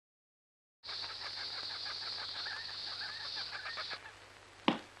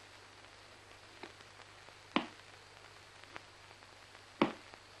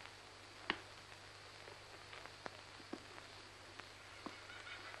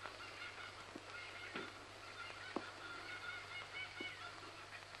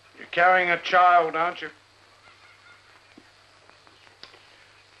carrying a child, aren't you?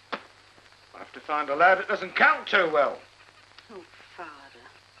 I have to find a lad that doesn't count too well. Oh, Father.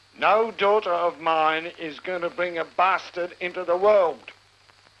 No daughter of mine is going to bring a bastard into the world.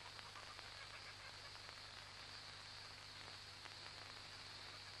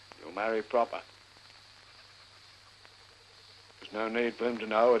 You'll marry proper. There's no need for him to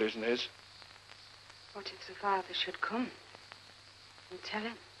know it isn't his. What if the father should come and tell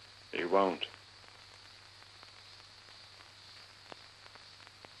him? He won't.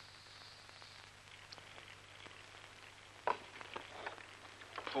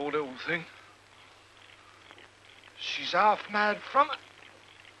 Poor little thing. She's half mad from it.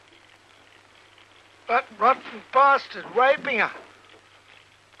 That rotten bastard raping her.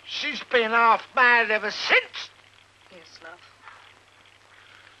 She's been half mad ever since. Yes, love.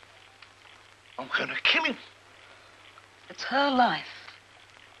 I'm gonna kill him. It's her life.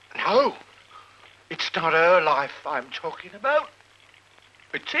 No, it's not her life I'm talking about.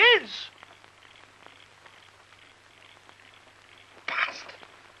 It's his. Bastard.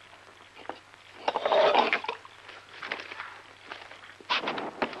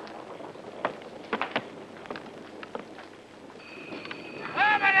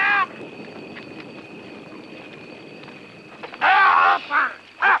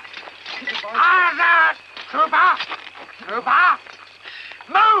 Trooper!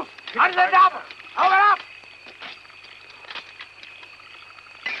 Move! On the double! Hold it up!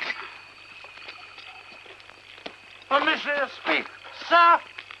 Permission to speak, sir?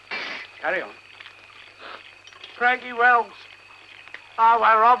 Carry on. Craigie Wells.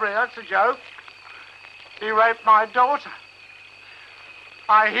 Highway robbery, that's a joke. He raped my daughter.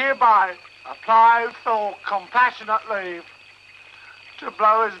 I hereby apply for compassionate leave to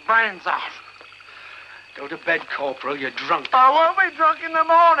blow his brains out. Go to bed, Corporal. You're drunk. I won't be drunk in the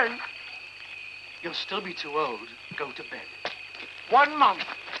morning. You'll still be too old. Go to bed. 1 month,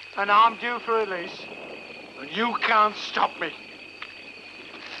 and I'm due for release. And you can't stop me.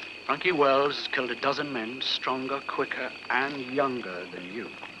 Frankie Wells has killed 12 men, stronger, quicker, and younger than you.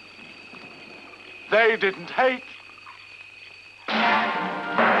 They didn't hate.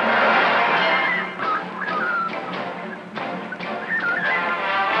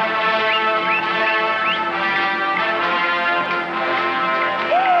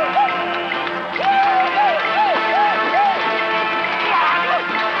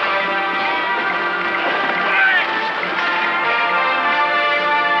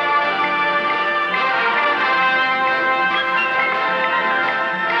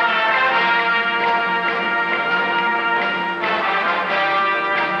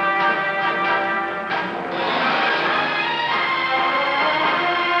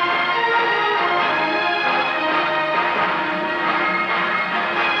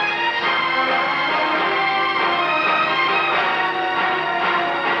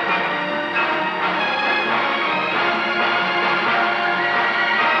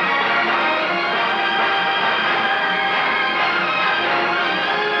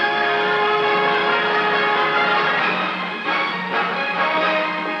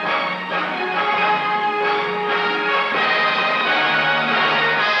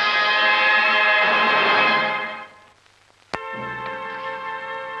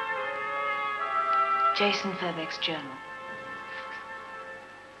 Journal.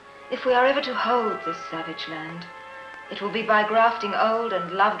 If we are ever to hold this savage land, it will be by grafting old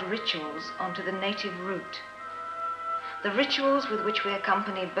and loved rituals onto the native root. The rituals with which we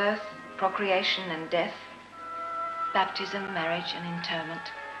accompany birth, procreation, and death, baptism, marriage, and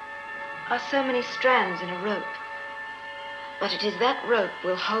interment, are so many strands in a rope. But it is that rope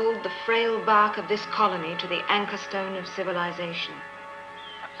will hold the frail bark of this colony to the anchor stone of civilization.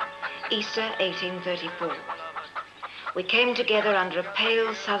 Easter, 1834. We came together under a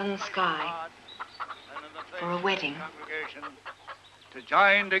pale southern sky for a wedding. To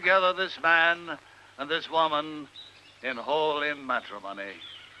join together this man and this woman in holy matrimony,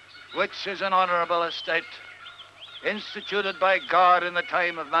 which is an honorable estate instituted by God in the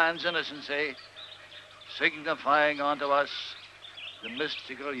time of man's innocency, signifying unto us the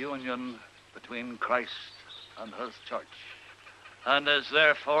mystical union between Christ and his church, and is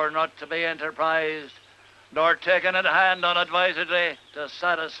therefore not to be enterprised nor taken in hand unadvisedly to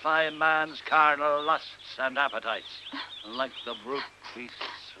satisfy man's carnal lusts and appetites, like the brute beasts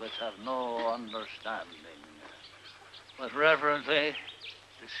which have no understanding, but reverently,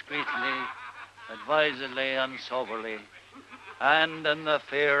 discreetly, advisedly, and soberly, and in the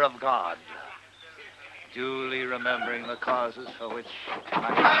fear of God, duly remembering the causes for which... Carry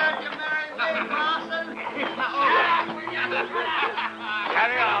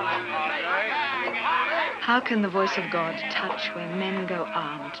on, Andre. How can the voice of God touch where men go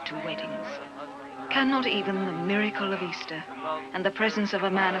armed to weddings? Cannot even the miracle of Easter and the presence of a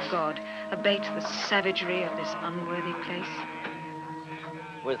man of God abate the savagery of this unworthy place?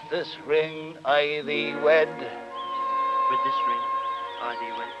 With this ring I thee wed. With this ring I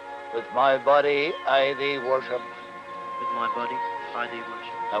thee wed. With my body I thee worship. With my body I thee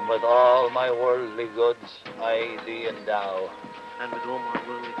worship. And with all my worldly goods I thee endow. And with all my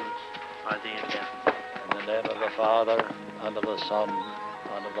worldly goods I thee endow. In the name of the Father, and of the Son,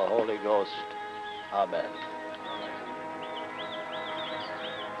 and of the Holy Ghost. Amen.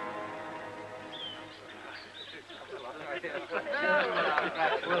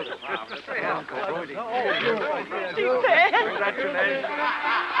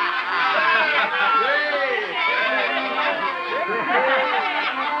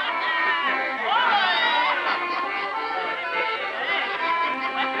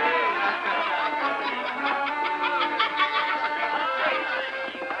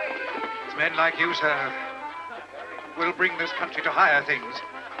 It's men like you, sir, will bring this country to higher things.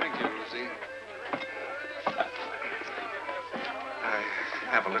 Thank you, Lucy. I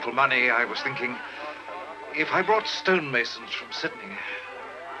have a little money. I was thinking, if I brought stonemasons from Sydney,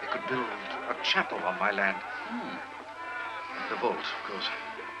 they could build a chapel on my land. And a vault, of course.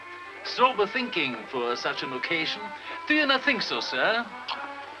 Sober thinking for such an occasion. Do you not think so, sir?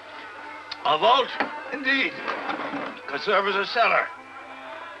 A vault? Indeed. Could serve as a cellar.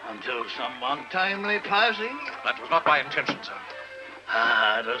 Until some untimely passing. That was not my intention, sir.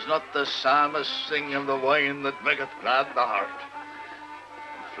 Ah, does not the psalmist sing of the wine that maketh glad the heart?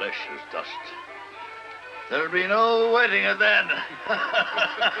 Flesh is dust. There'll be no wedding then.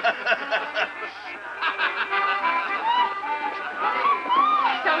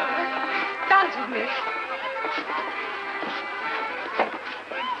 Dance with me.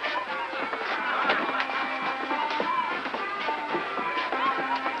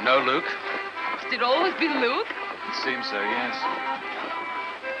 No, Luke. Must it always be Luke? It seems so, yes.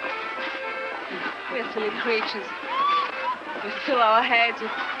 We're silly creatures. We fill our heads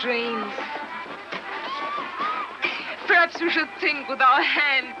with dreams. Perhaps we should think with our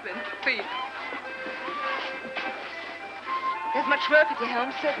hands and feet. There's much work at your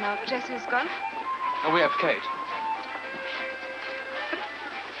homestead now that Jesse's gone. And we have Kate.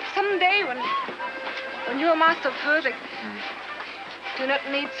 Someday when you're master of Furst, do you not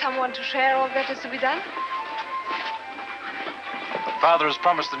need someone to share all that is to be done? Father has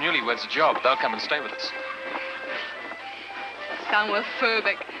promised the newlyweds a job. They'll come and stay with us. Samuel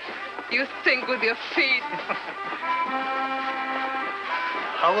Furbeck, you think with your feet.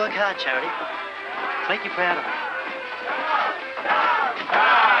 I'll work hard, Charity. Make you proud of me.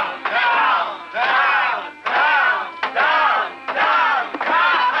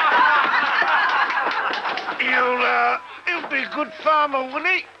 You'll be a good farmer,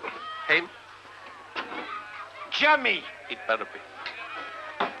 Willie. Him? Jummy. He'd better be.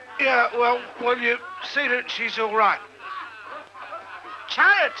 Yeah, well, will you see that she's all right?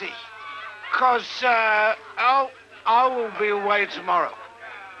 Charity. 'Cause I will be away tomorrow.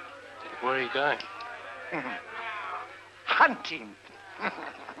 Where are you going? Hunting.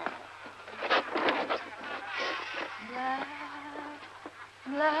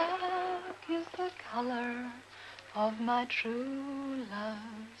 Black is the color of my true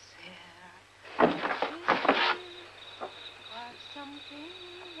love's hair. But something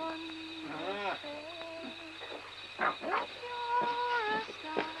wonderful with your eyes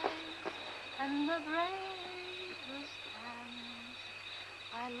and the bravest hands.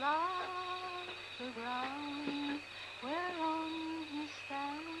 I love the ground whereon he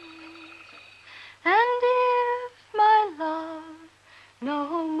stands. And if my love no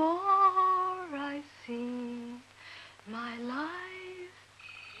more I see, my life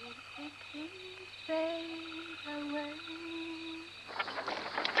will quickly fade away.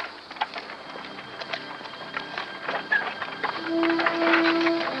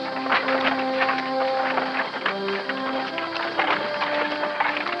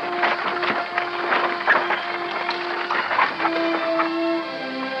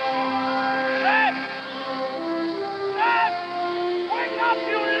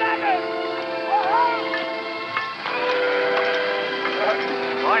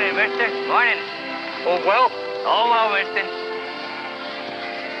 Morning, mister. Morning. Oh, well? Oh, well, mister.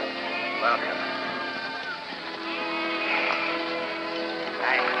 Welcome.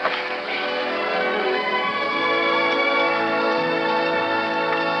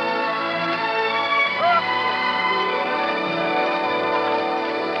 Up!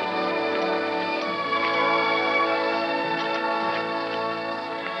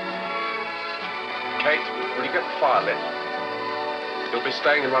 Kate, will you get the fire lit? You'll be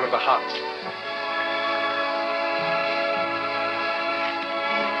staying in one of the huts.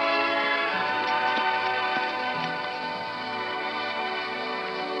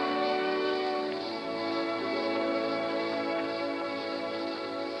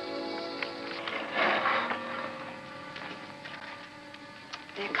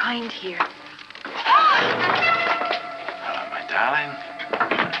 They're kind here. Hello, my darling.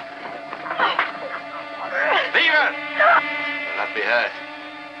 Fegan! Will not be hurt.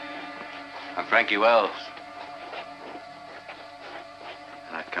 I'm Frankie Wells.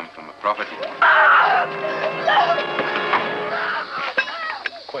 And I come from a property.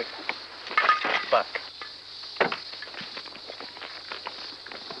 Quick. Back.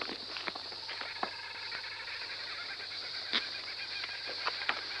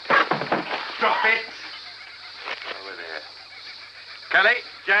 Drop it. Over there. Kelly,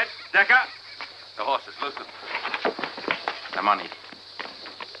 Jed, Decker. The horses, loosen. The money.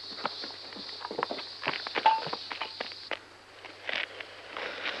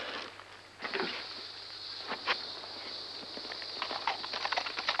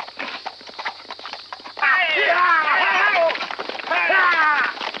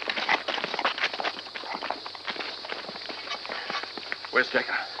 Where's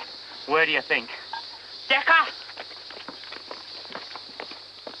Decker? Where do you think? Decker!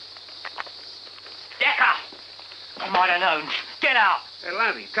 Decker! I might have known. Get out! Hey,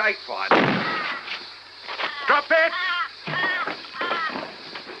 laddie, take fire. Drop it!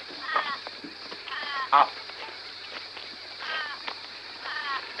 Up.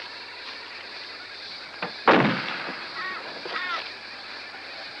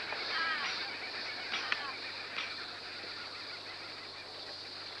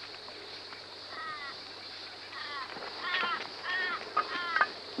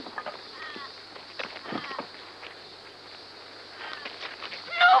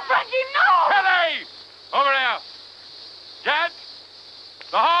 Kelly! Over here! Jed!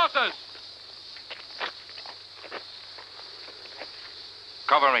 The horses!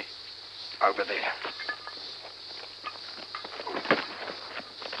 Cover me. Over there.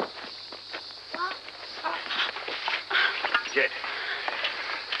 Jed.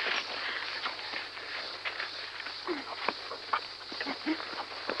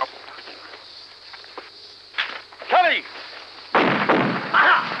 Kelly!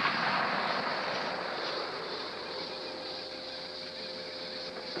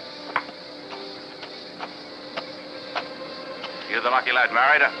 You're the lucky lad,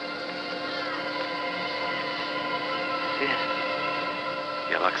 married her? Yeah.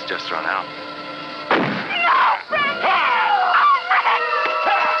 Your luck's just run out.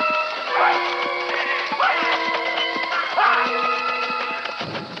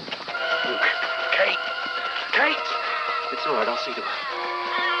 Kate! Kate! It's all right, I'll see to her.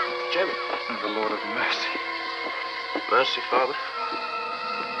 Jerry. The Lord of mercy. Mercy, Father?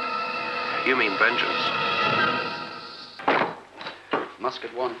 You mean vengeance.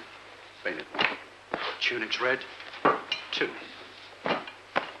 Musket 1, bayonet 1. Tunics red, 2.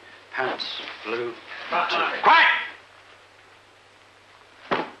 Pants blue, 2. Quiet!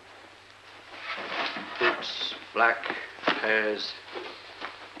 Boots black, pairs,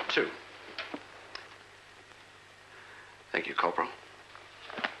 2. Thank you, Corporal.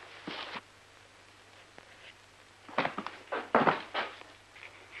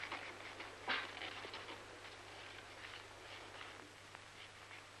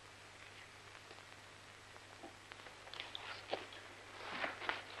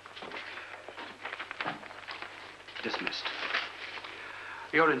 Dismissed.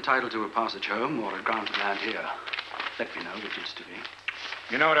 You're entitled to a passage home or a grant of land here. Let me know which is to be.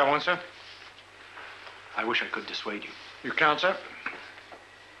 You know what I want, sir? I wish I could dissuade you. You can't, sir?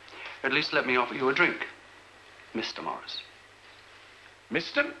 At least let me offer you a drink, Mr. Morris.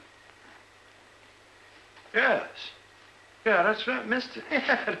 Mister? Yes. Yeah, that's right, mister.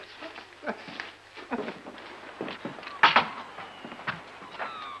 Yeah, that's right.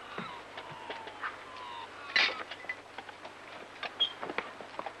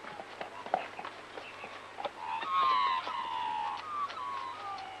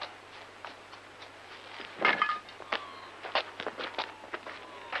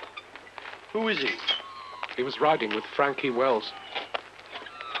 Who is he? He was riding with Frankie Wells.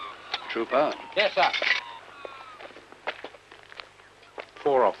 Trooper? Yes, sir.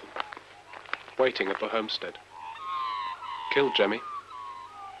 4 of them. Waiting at the homestead. Killed Jemmy.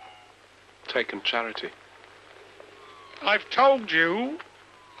 Taken Charity. I've told you.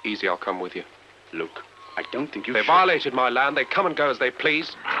 Easy, I'll come with you. Luke. I don't think you They should. violated my land. They come and go as they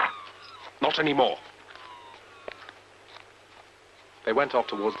please. Not anymore. They went off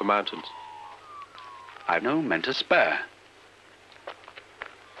towards the mountains. I've no men to spare.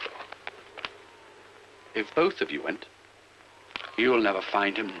 If both of you went, you'll never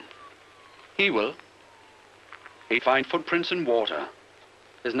find him. He will. He'd find footprints in water.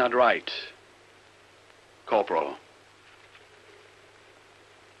 Isn't that right, Corporal?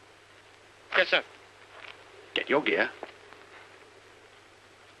 Yes, sir. Get your gear.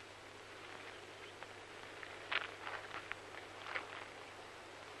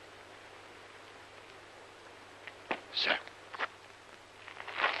 Sir.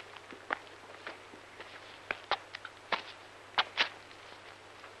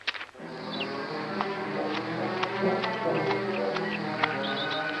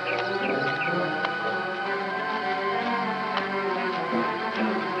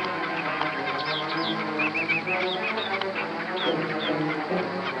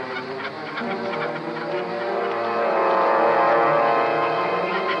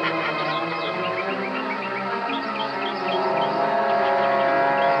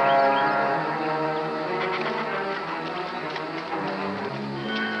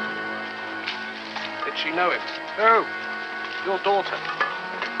 Your daughter.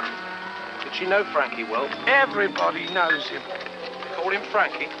 Did she know Frankie well? Everybody knows him. They call him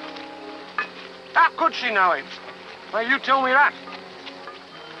Frankie? How could she know him? Well, you tell me that.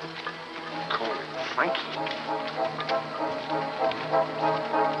 Call him Frankie.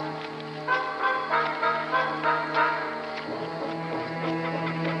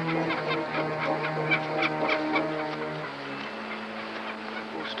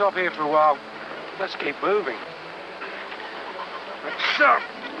 We'll stop here for a while. Let's keep moving. It's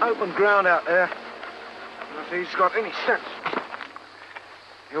open ground out there. If he's got any sense,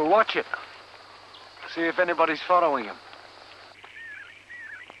 he'll watch it. See if anybody's following him.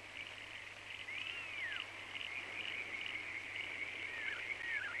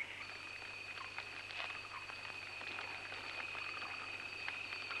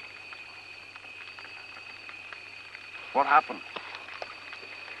 What happened?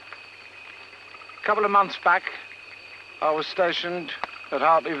 A couple of months back, I was stationed at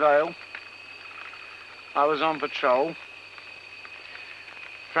Hartley Vale. I was on patrol.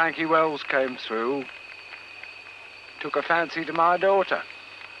 Frankie Wells came through, took a fancy to my daughter.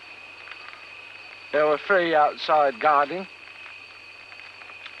 There were 3 outside guarding.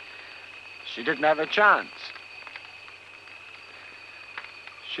 She didn't have a chance.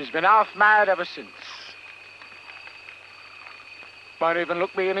 She's been half mad ever since. Won't even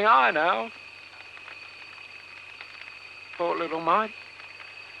look me in the eye now. Poor little mite.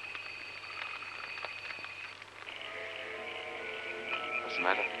 What's the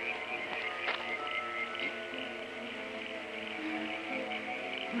matter?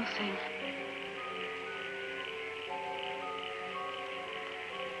 Nothing.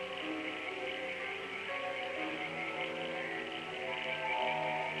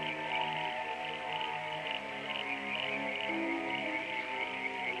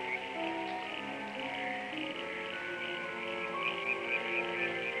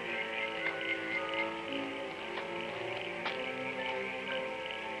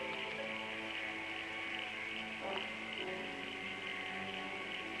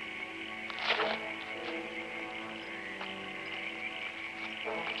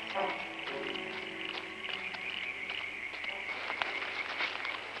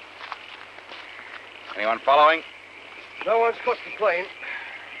 Anyone following? No one's got the plane.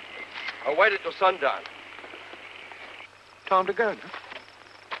 I'll wait until sundown. Time to go, no?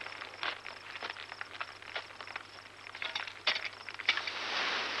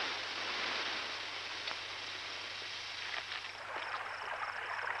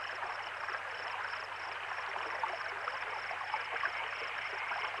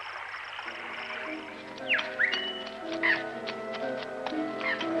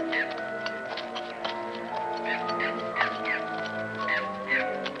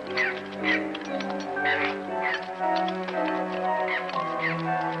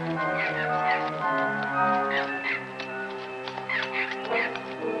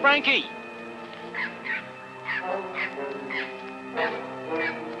 Frankie!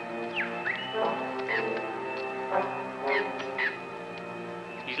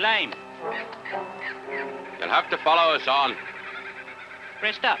 He's lame. You'll have to follow us on.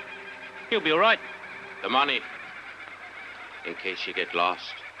 Rest up. He'll be all right. The money. In case you get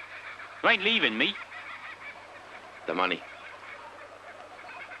lost. You ain't leaving me. The money.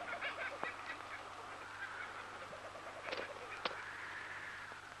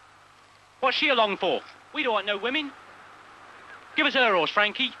 What's she along for? We don't want no women. Give us her horse,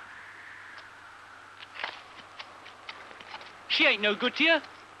 Frankie. She ain't no good to you.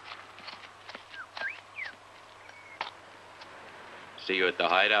 See you at the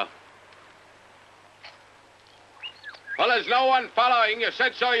hideout. Well, there's no one following. You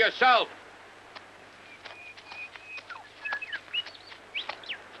said so yourself.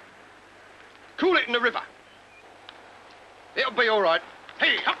 Cool it in the river. It'll be all right.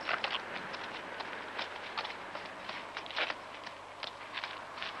 Hey, up.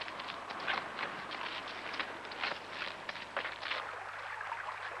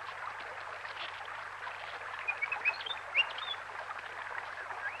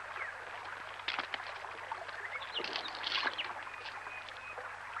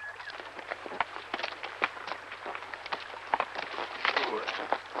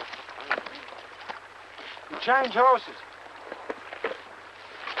 Change horses.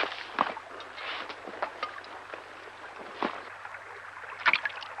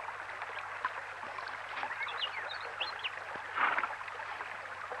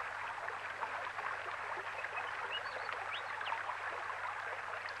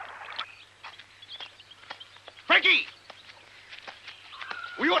 Pegge!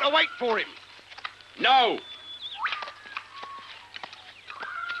 We ought to wait for him. No.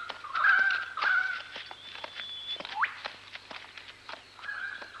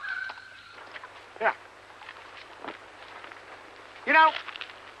 You know,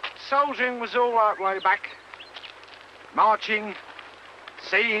 soldiering was all right way back. Marching,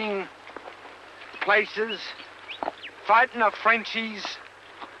 seeing places, fighting the Frenchies.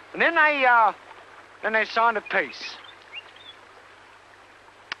 And then they signed a peace.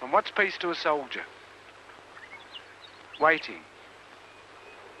 And what's peace to a soldier? Waiting.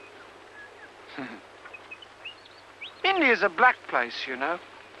 India's a black place, you know.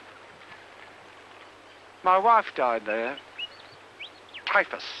 My wife died there.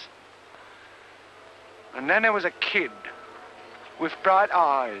 Typhus. And then there was a kid with bright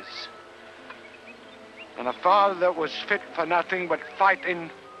eyes. And a father that was fit for nothing but fighting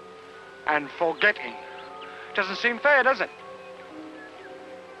and forgetting. Doesn't seem fair, does it?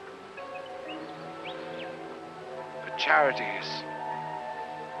 But charity is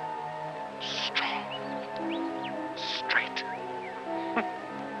strong, straight.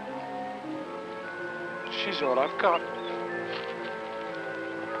 She's all I've got.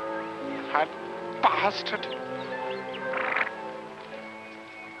 That bastard.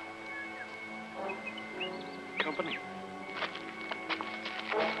 Company.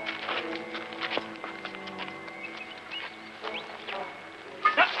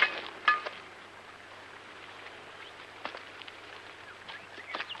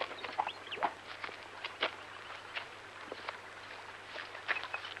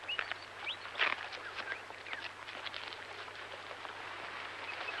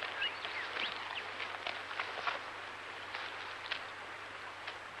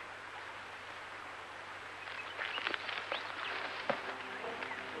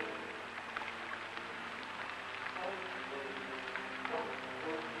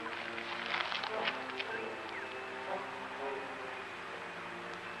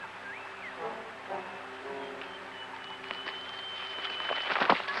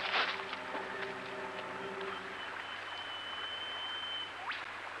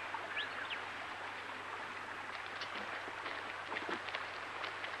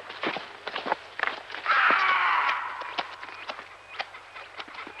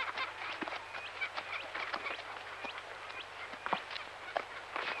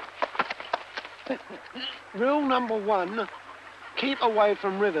 Rule number 1, keep away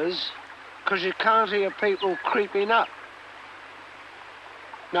from rivers, because you can't hear people creeping up.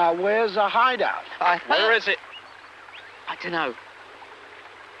 Now, where's the hideout? Where is it? I don't know.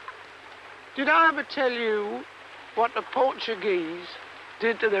 Did I ever tell you what the Portuguese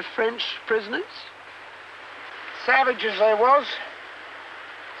did to the French prisoners? Savages they was.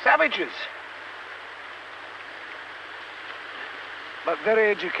 Savages. But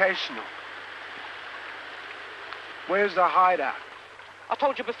very educational. Where's the hideout? I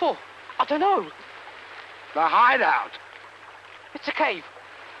told you before. I don't know. The hideout? It's a cave.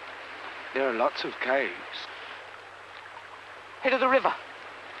 There are lots of caves. Head of the river.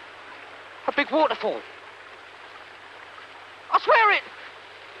 A big waterfall. I swear it!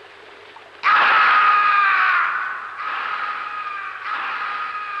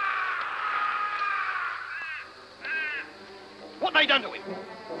 What they done to him?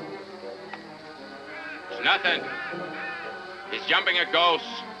 It's nothing. He's jumping at ghosts.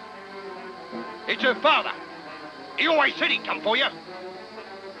 It's her father. He always said he'd come for you.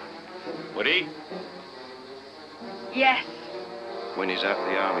 Would he? Yes. When he's out of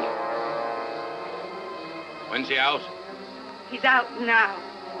the army. When's he out? He's out now.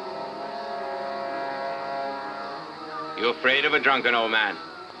 You afraid of a drunken old man?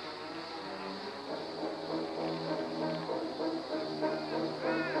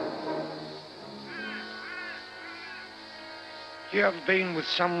 You have been with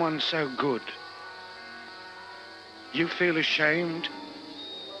someone so good. You feel ashamed?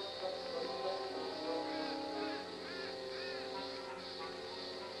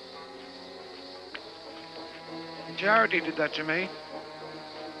 Charity did that to me.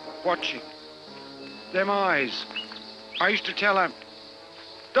 Watching. Them eyes. I used to tell her,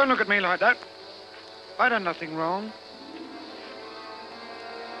 don't look at me like that. I done nothing wrong.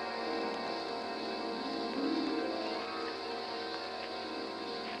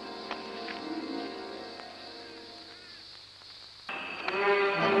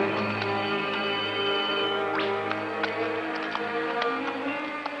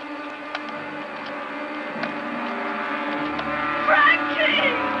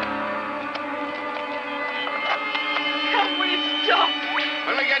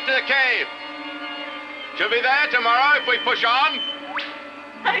 She'll be there tomorrow if we push on.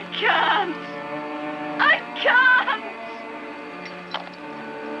 I can't. I can't.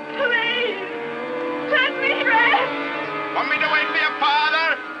 Please, let me rest. Want me to wait for your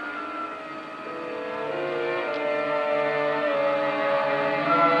father?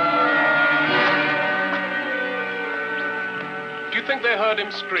 Do you think they heard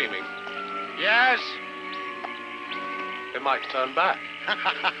him screaming? Yes. They might turn back.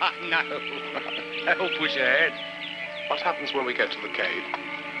 No. They'll push ahead. What happens when we get to the cave?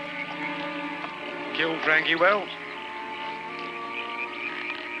 Kill Frankie Wells.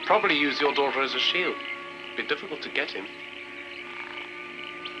 Probably use your daughter as a shield. Be difficult to get him.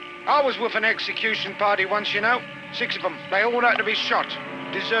 I was with an execution party once, you know. 6 of them. They all had to be shot.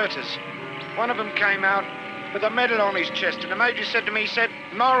 Deserters. One of them came out with a medal on his chest, and the major said to me, he said,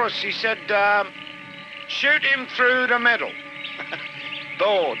 Morris, he said, shoot him through the middle.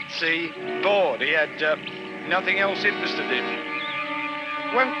 Bored, see? Bored. He had nothing else interested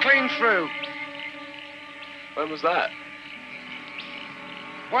him. Went clean through. When was that?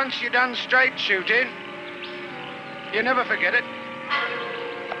 Once you're done straight shooting, you never forget it.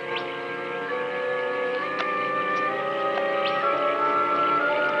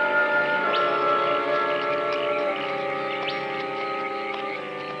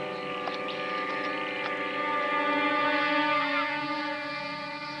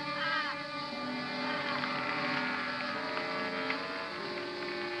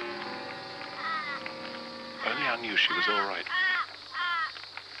 I knew she was all right.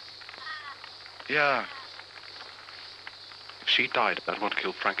 Yeah. If she died, I'd want to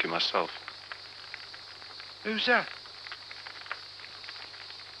kill Frankie myself. Who's that?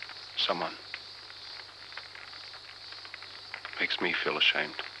 Someone. Makes me feel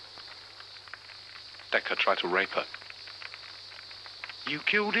ashamed. Decker tried to rape her. You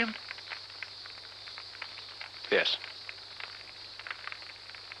killed him? Yes.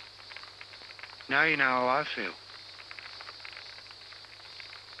 Now you know how I feel.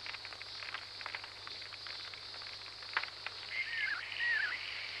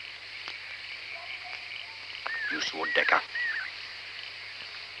 You saw Decker.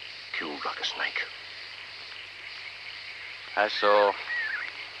 Killed like a snake. I saw.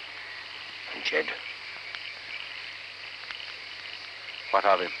 And Jed. What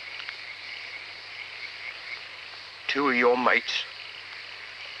of him? 2 of your mates.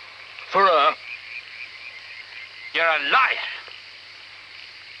 For her. You're a liar.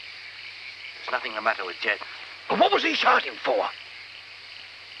 There's nothing the matter with Jed. But what was he shouting for?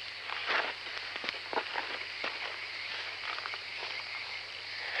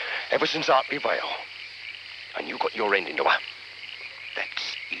 Ever since Hartley Vale, and you got your end into her,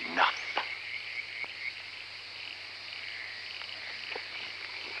 that's enough.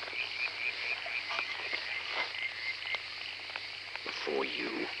 Before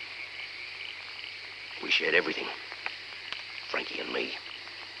you, we shared everything. Frankie and me.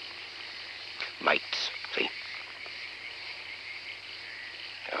 Mates, see?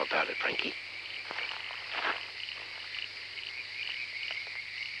 How about it, Frankie?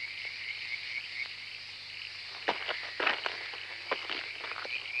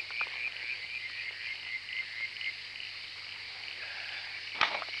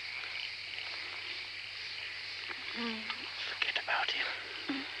 Forget about him.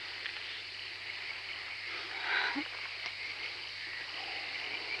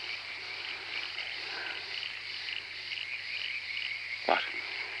 What?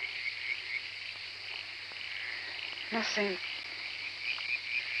 Nothing.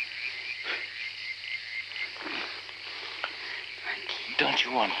 Don't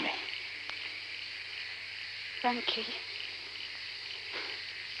you want me? Frankie.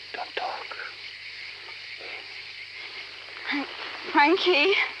 Don't talk.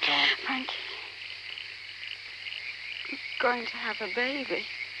 Frankie. Frankie. I'm going to have a baby.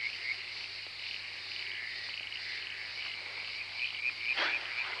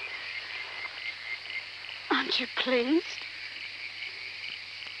 Aren't you pleased?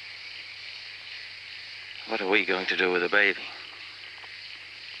 What are we going to do with the baby?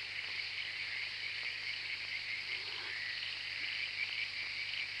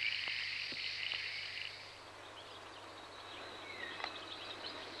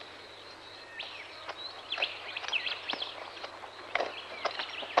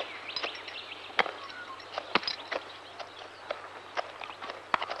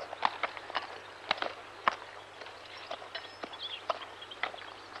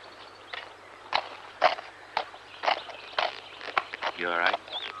 You all right?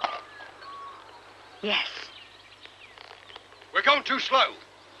 Yes. We're going too slow.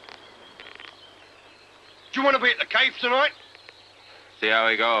 Do you want to be at the cave tonight? See how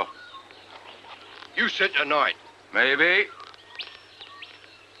we go. You said tonight. Maybe.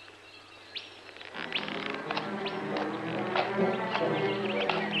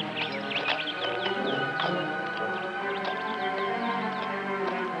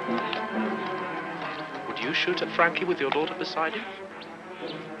 Would you shoot at Frankie with your daughter beside him?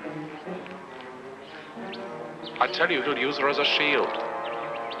 I tell you, he'll use her as a shield.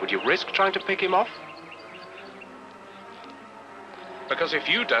 Would you risk trying to pick him off? Because if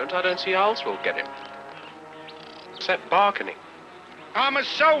you don't, I don't see how else we'll get him. Except bargaining. I'm a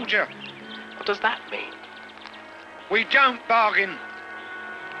soldier. What does that mean? We don't bargain.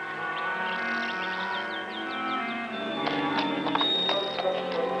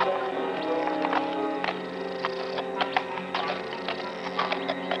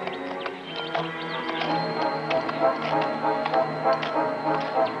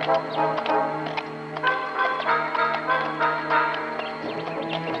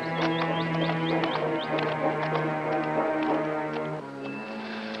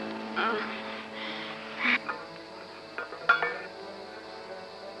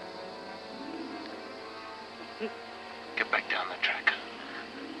 Get back down the track.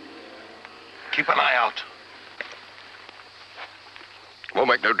 Keep an eye out. Won't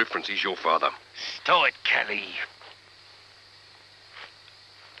make no difference. He's your father. Stow it, Kelly.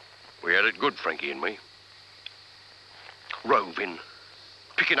 We had it good, Frankie and me. Roving.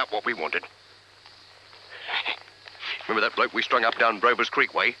 Picking up what we wanted. Remember that bloke we strung up down Brover's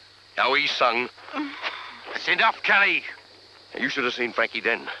Creek way? How he sung? That's enough, Kelly. You should have seen Frankie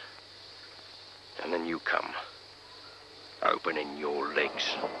then. And then you come. Opening your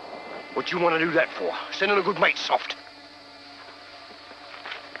legs. What you want to do that for? Sending a good mate soft.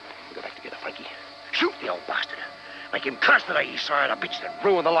 We'll go back together, Frankie. Shoot the old bastard. Make him curse the day he sired a bitch that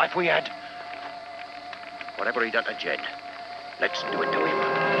ruined the life we had. Whatever he done to Jed, let's do it to him.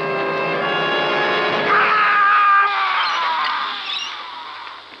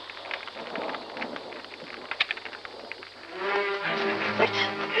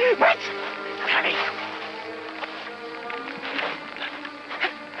 Wait! Kelly!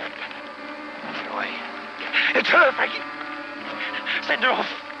 Get away. It's her, Frankie. Send her off.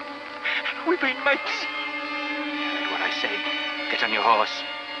 We've been mates. Heard what I said. Get on your horse.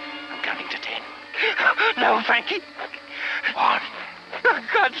 I'm counting to 10. No, Frankie. 1. I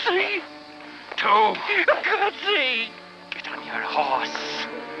can't see. 2. I can't see. Get on your horse.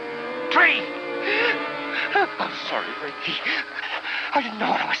 3. I'm sorry, Frankie. I didn't know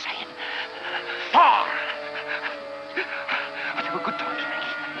what I was saying. 4. Oh, they were good times,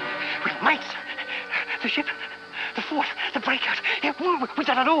 Frankie. With mates. The ship, the fort, the breakout. Yeah, we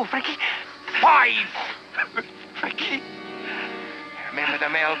done it all, Frankie. 5. Frankie. Remember the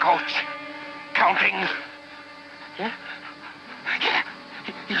mail coach? Counting. Yeah? Yeah.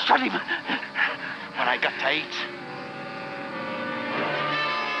 You shot him. When I got to 8.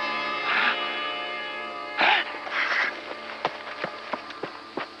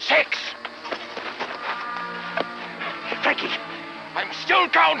 6. Frankie. I'm still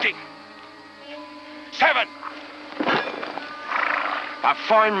counting. 7. A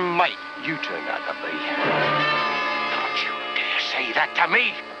fine mate you turned out to be. Don't you dare say that to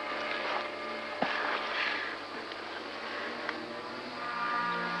me.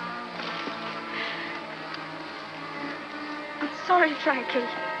 I'm sorry, Frankie.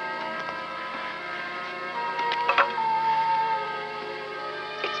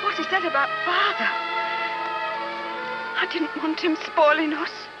 It's what he said about Father. I didn't want him spoiling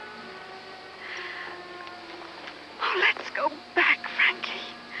us. Oh, let's go back, Frankie.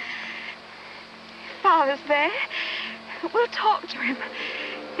 Father's there. We'll talk to him.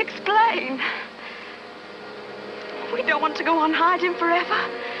 Explain. We don't want to go on hiding forever.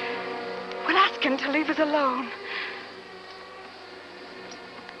 We'll ask him to leave us alone.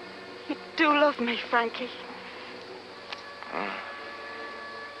 You do love me, Frankie.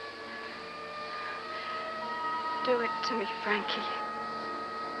 Do it to me, Frankie.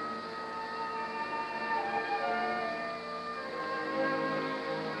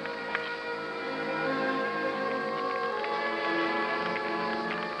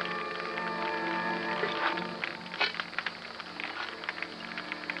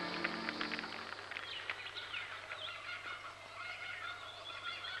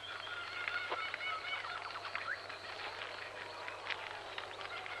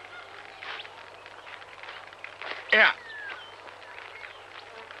 Yeah.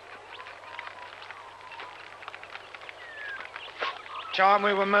 Time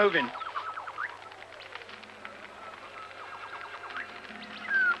we were moving.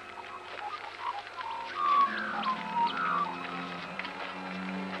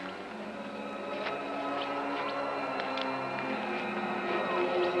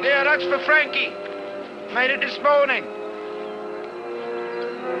 Yeah, that's for Frankie. Made it this morning.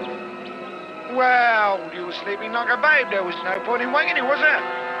 Well, you were sleeping like a babe. There was no point in waking him, was there?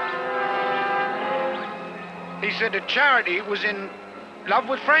 He said that Charity was in love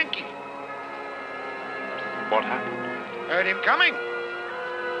with Frankie. What happened? Heard him coming.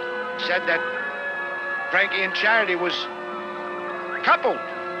 Said that Frankie and Charity was coupled.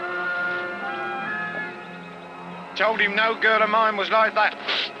 Told him no girl of mine was like that.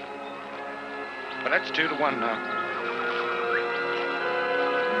 But that's 2-1 now.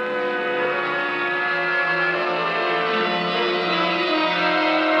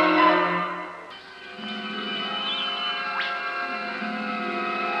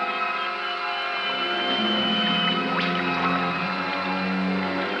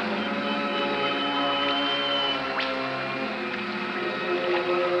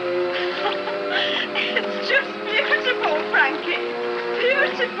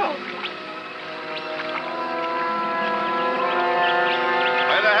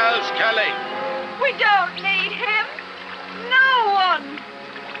 We don't need him. No one.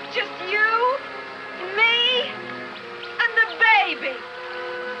 Just you, me, and the baby.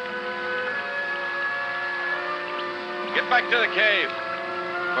 Get back to the cave.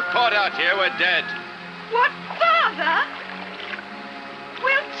 We're caught out here, we're dead. What, Father?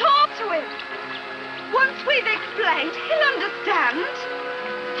 We'll talk to him. Once we've explained, he'll understand.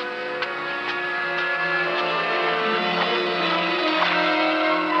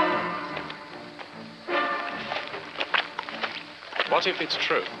 What if it's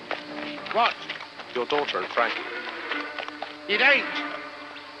true? What? Your daughter and Frankie. It ain't.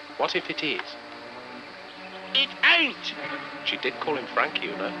 What if it is? It ain't. She did call him Frankie,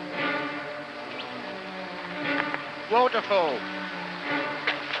 you know. Waterfall.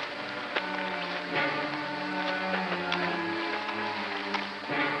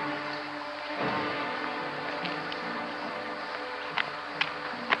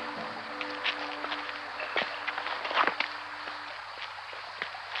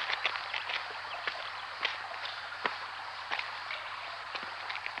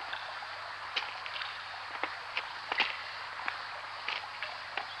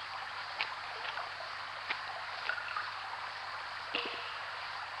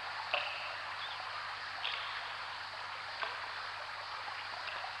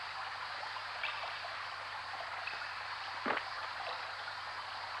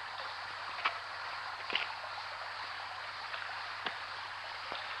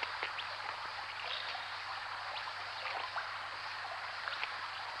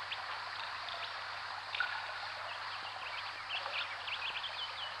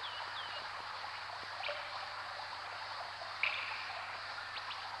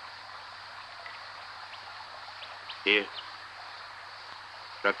 Here.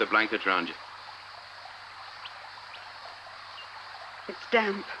 Wrap the blanket round you. It's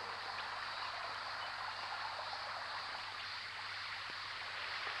damp.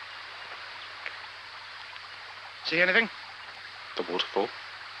 See anything? The waterfall.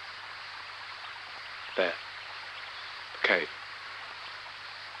 There. The cave.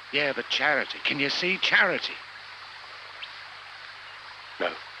 Yeah, but Charity. Can you see Charity? No.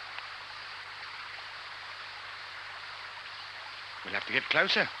 We'll have to get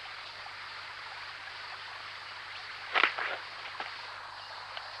closer.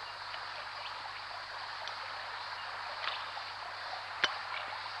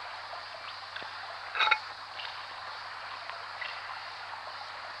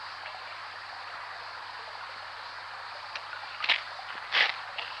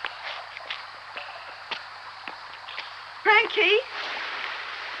 Frankie!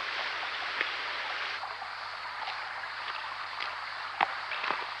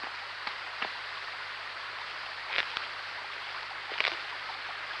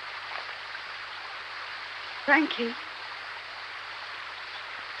 Frankie.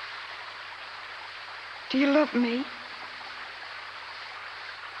 Do you love me?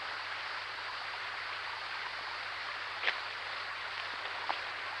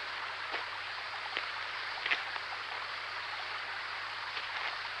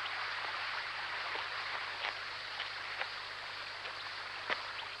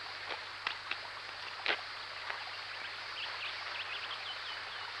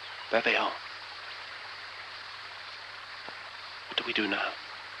 There they are. What do we do now?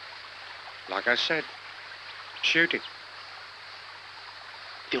 Like I said, shoot him.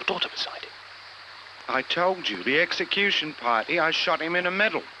 With your daughter beside him? I told you, the execution party, I shot him in the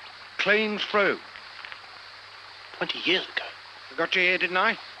middle. Clean through. 20 years ago. I got you here, didn't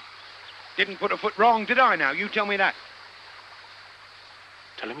I? Didn't put a foot wrong, did I now? You tell me that.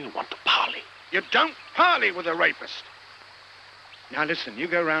 Tell him you want to parley. You don't parley with a rapist. Now listen, you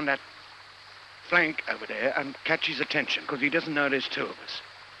go round that flank over there and catch his attention, because he doesn't know there's two of us.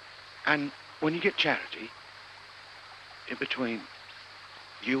 And when you get Charity, in between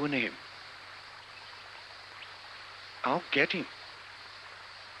you and him, I'll get him.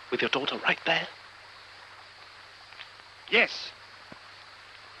 With your daughter right there? Yes.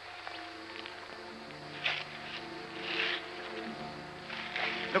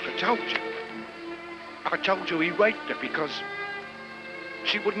 Look, I told you. I told you he raped her because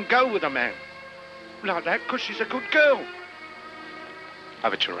she wouldn't go with a man like that because she's a good girl.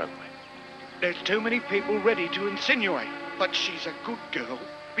 Have it your own way. There's too many people ready to insinuate, but she's a good girl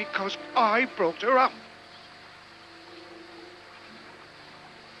because I brought her up.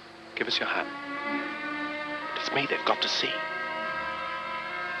 Give us your hand. It's me they've got to see.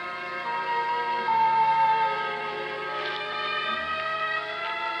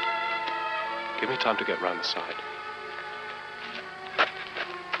 Give me time to get round the side.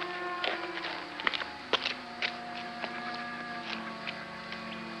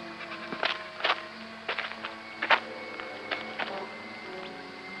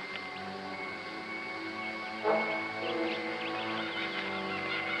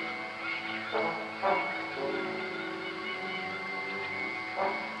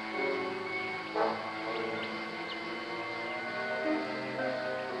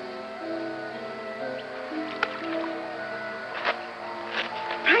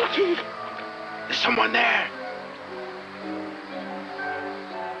 There's someone there.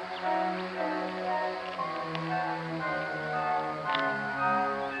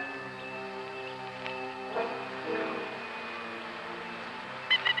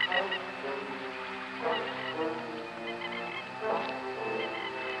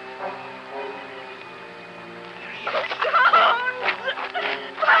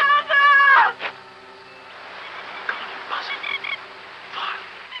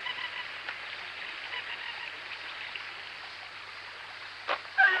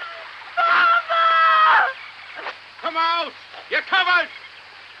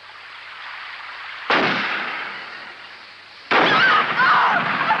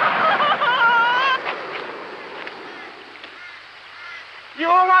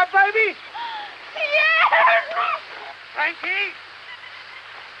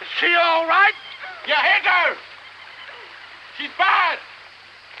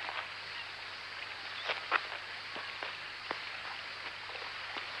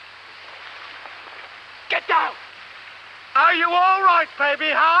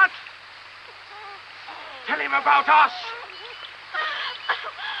 Baby heart. Tell him about us.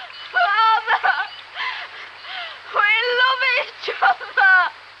 Father, we love each other.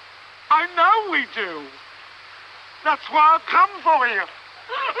 I know we do. That's why I've come for you.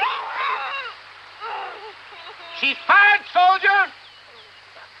 She's bad, soldier.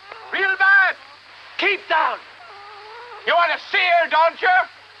 Real bad. Keep down. You want to see her, don't you?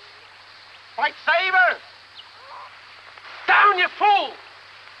 Like save her. Down, you fool!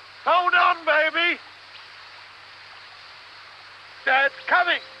 Hold on, baby. Dad's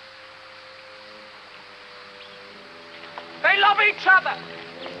coming. They love each other.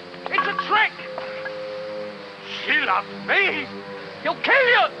 It's a trick. She loves me. He'll kill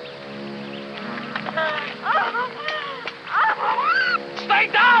you. Stay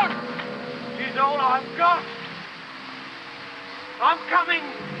down. She's all I've got. I'm coming,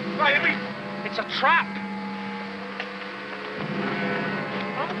 baby. It's a trap.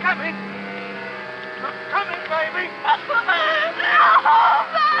 I'm coming. I'm coming, baby. No, Father,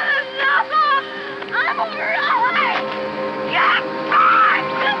 no. I'm all right.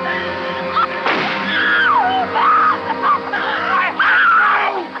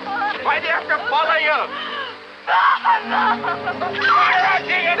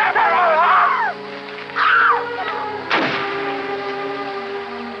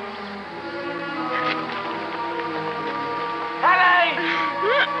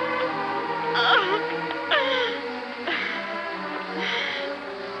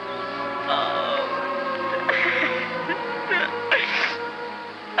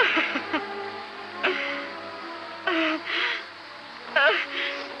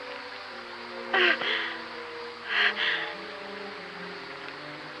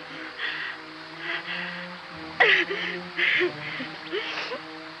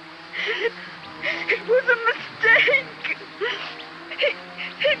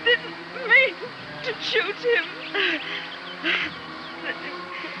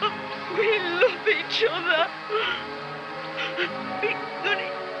 We love each other. We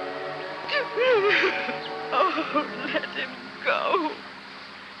couldn't. Oh, let him go.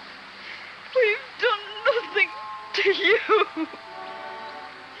 We've done nothing to you.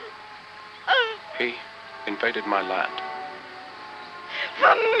 He invaded my land.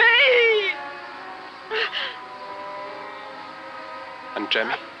 For me! And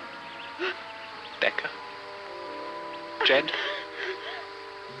Jemmy? Decker? Jed?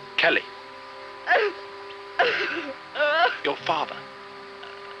 Kelly? Your father?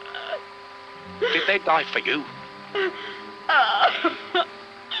 Did they die for you?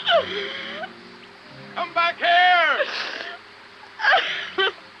 Come back here!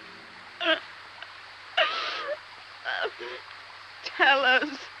 Tell us,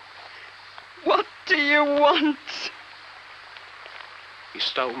 what do you want? He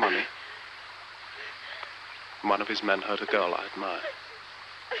stole money. One of his men hurt a girl I admire.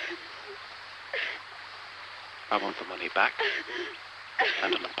 I want the money back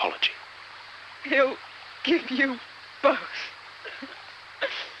and an apology. He'll give you both.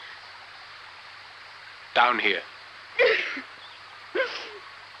 Down here.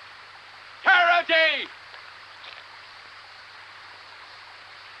 Charity!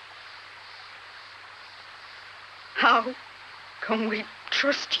 How can we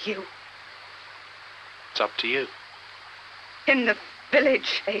trust you? It's up to you. In the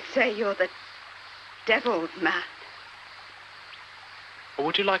village, they say you're the devil's man. Or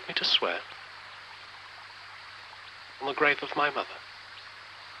would you like me to swear? On the grave of my mother?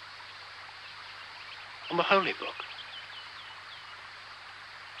 On the holy book?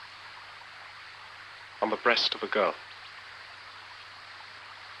 On the breast of a girl?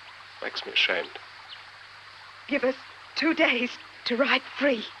 Makes me ashamed. Give us 2 days to ride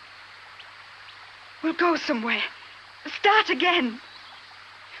free. We'll go somewhere. Start again.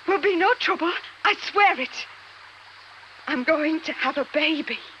 We'll be no trouble. I swear it. I'm going to have a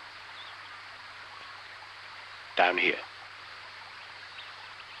baby. Down here.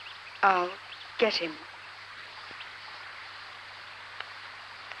 I'll get him.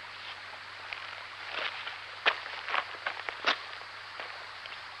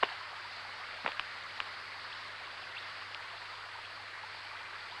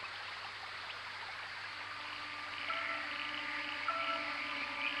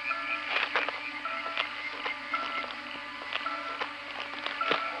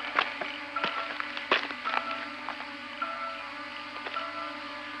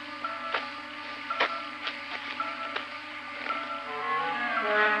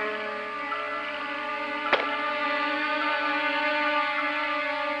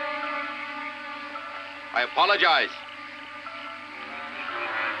 I apologize.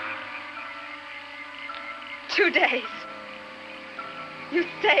 2 days. You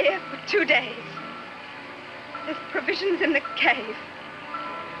stay here for 2 days. There's provisions in the cave.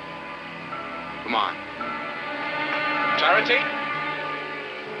 Come on. Charity?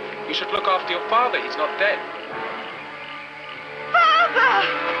 You should look after your father. He's not dead. Father!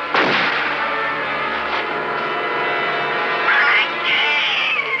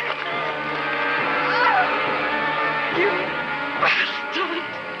 You bastard!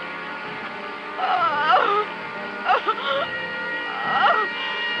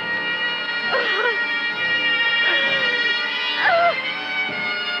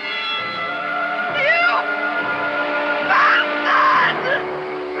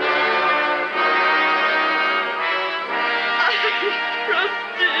 I trust